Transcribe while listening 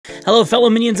Hello, fellow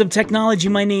minions of technology.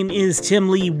 My name is Tim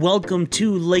Lee. Welcome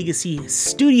to Legacy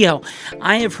Studio.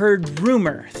 I have heard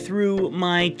rumor through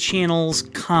my channel's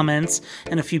comments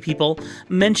and a few people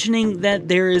mentioning that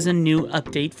there is a new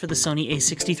update for the Sony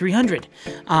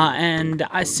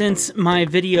A6300. Since my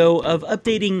video of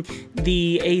updating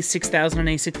the A6000 and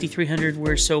A6300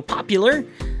 were so popular,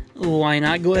 why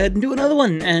not go ahead and do another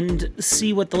one and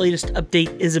see what the latest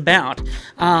update is about.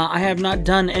 I have not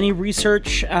done any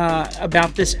research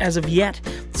about this as of yet,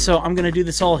 so I'm going to do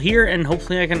this all here, and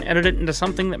hopefully I can edit it into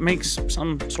something that makes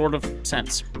some sort of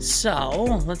sense.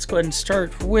 So, let's go ahead and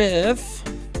start with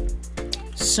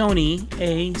Sony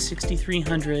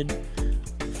A6300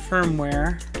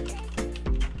 firmware.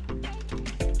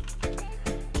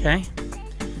 Okay,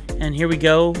 and here we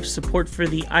go, support for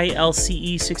the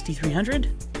ILCE 6300.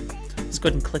 Let's go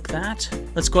ahead and click that.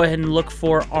 Let's go ahead and look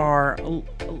for our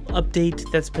update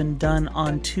that's been done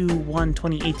on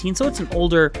 2/1/2018. So it's an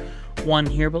older one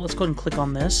here, but let's go ahead and click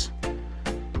on this.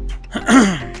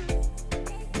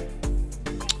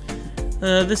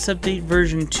 This update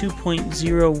version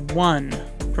 2.01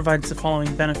 provides the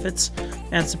following benefits.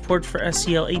 Adds support for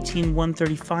SCL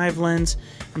 18-135 lens,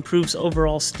 improves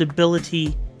overall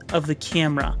stability of the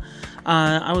camera.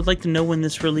 I would like to know when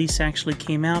this release actually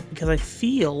came out, because I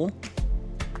feel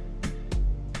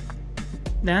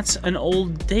that's an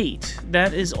old date.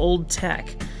 That is old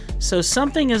tech. So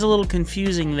something is a little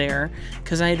confusing there,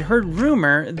 because I had heard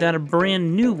rumor that a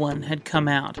brand new one had come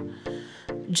out.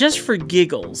 Just for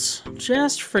giggles,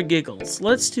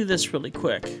 let's do this really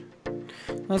quick.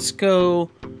 Let's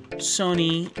go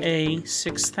Sony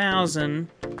A6000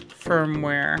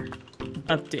 firmware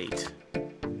update.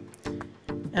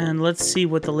 And let's see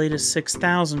what the latest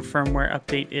 6000 firmware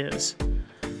update is.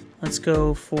 Let's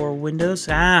go for Windows.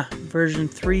 Version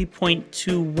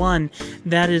 3.21.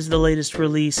 That is the latest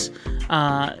release.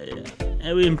 It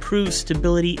improves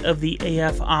stability of the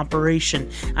AF operation.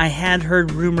 I had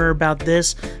heard rumor about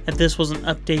this, that this was an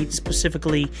update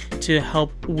specifically to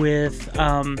help with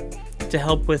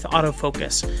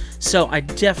autofocus. So I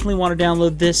definitely want to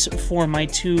download this for my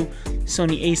two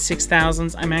Sony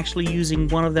A6000s. I'm actually using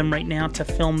one of them right now to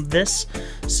film this.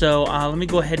 So let me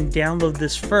go ahead and download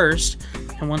this first.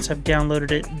 And once I've downloaded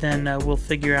it, then we'll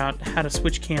figure out how to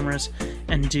switch cameras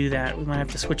and do that. We might have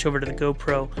to switch over to the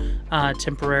GoPro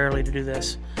temporarily to do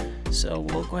this. So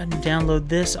we'll go ahead and download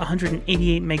this,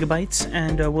 188 megabytes,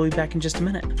 and we'll be back in just a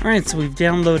minute. Alright, so we've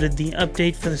downloaded the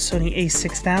update for the Sony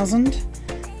A6000.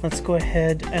 Let's go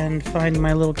ahead and find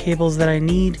my little cables that I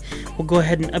need. We'll go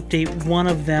ahead and update one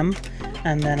of them,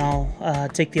 and then I'll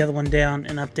take the other one down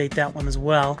and update that one as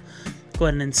well. Go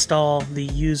ahead and install the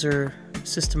user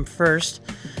system first.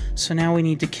 So now we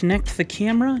need to connect the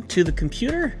camera to the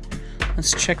computer.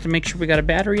 Let's check to make sure we got a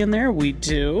battery in there. We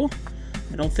do.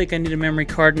 I don't think I need a memory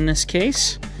card in this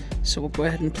case. So we'll go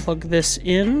ahead and plug this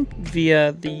in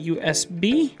via the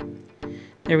USB.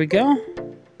 There we go.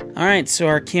 Alright, so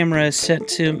our camera is set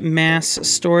to mass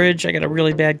storage. I got a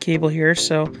really bad cable here,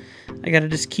 so I gotta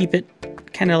just keep it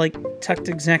kind of like tucked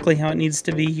exactly how it needs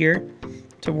to be here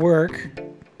to work.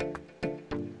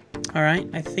 Alright,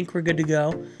 I think we're good to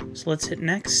go. So let's hit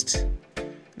next.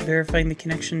 Verifying the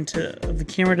connection of the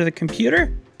camera to the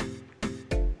computer.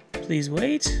 Please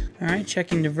wait. Alright,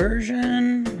 checking the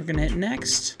version. We're gonna hit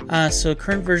next. So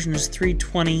current version is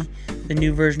 3.20. The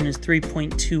new version is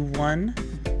 3.21.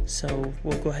 So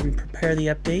we'll go ahead and prepare the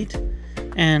update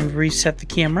and reset the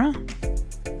camera.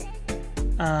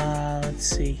 Let's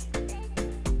see.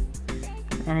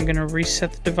 I'm gonna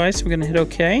reset the device. I'm gonna hit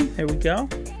OK. There we go.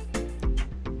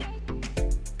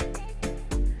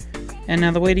 And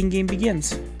now the waiting game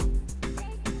begins.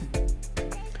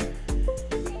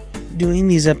 Doing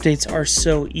these updates are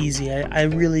so easy. I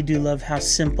really do love how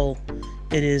simple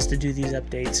it is to do these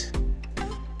updates.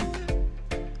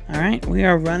 Alright, we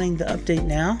are running the update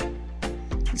now.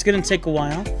 It's going to take a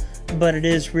while, but it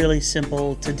is really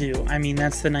simple to do. I mean,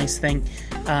 that's the nice thing.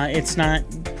 It's not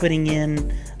putting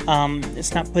in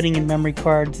memory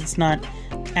cards. It's not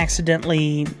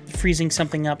accidentally freezing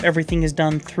something up. Everything is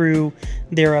done through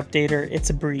their updater. It's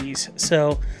a breeze.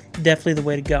 So definitely the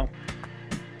way to go.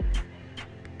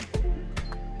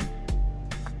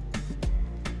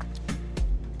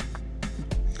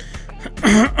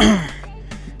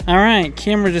 Alright,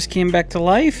 camera just came back to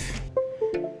life.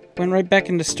 Went right back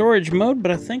into storage mode,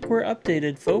 but I think we're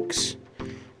updated, folks.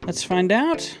 Let's find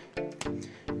out.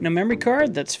 No memory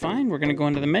card, that's fine. We're going to go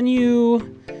into the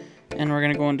menu, and we're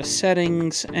going to go into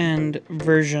settings and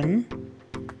version.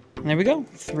 And there we go.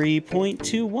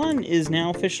 3.21 is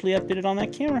now officially updated on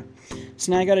that camera.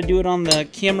 So now I got to do it on the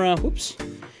camera. Whoops.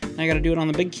 Now I got to do it on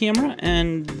the big camera,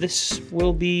 and this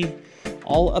will be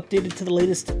all updated to the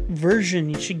latest version.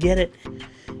 You should get it.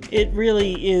 It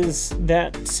really is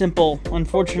that simple.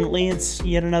 Unfortunately, it's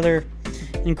yet another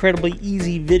incredibly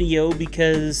easy video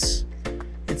because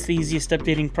it's the easiest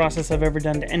updating process I've ever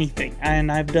done to anything.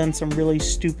 And I've done some really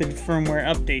stupid firmware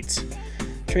updates.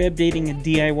 Try updating a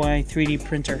DIY 3D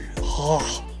printer.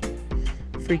 Oh,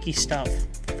 freaky stuff.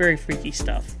 Very freaky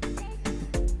stuff.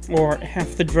 Or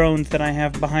half the drones that I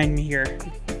have behind me here.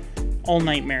 All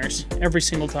nightmares. Every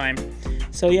single time.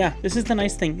 So yeah, this is the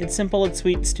nice thing. It's simple, it's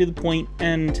sweet, it's to the point,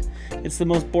 and it's the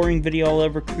most boring video I'll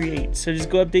ever create. So just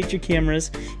go update your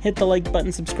cameras, hit the like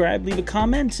button, subscribe, leave a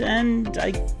comment, and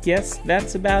I guess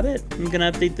that's about it. I'm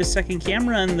gonna update this second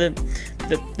camera and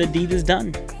the deed is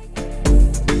done.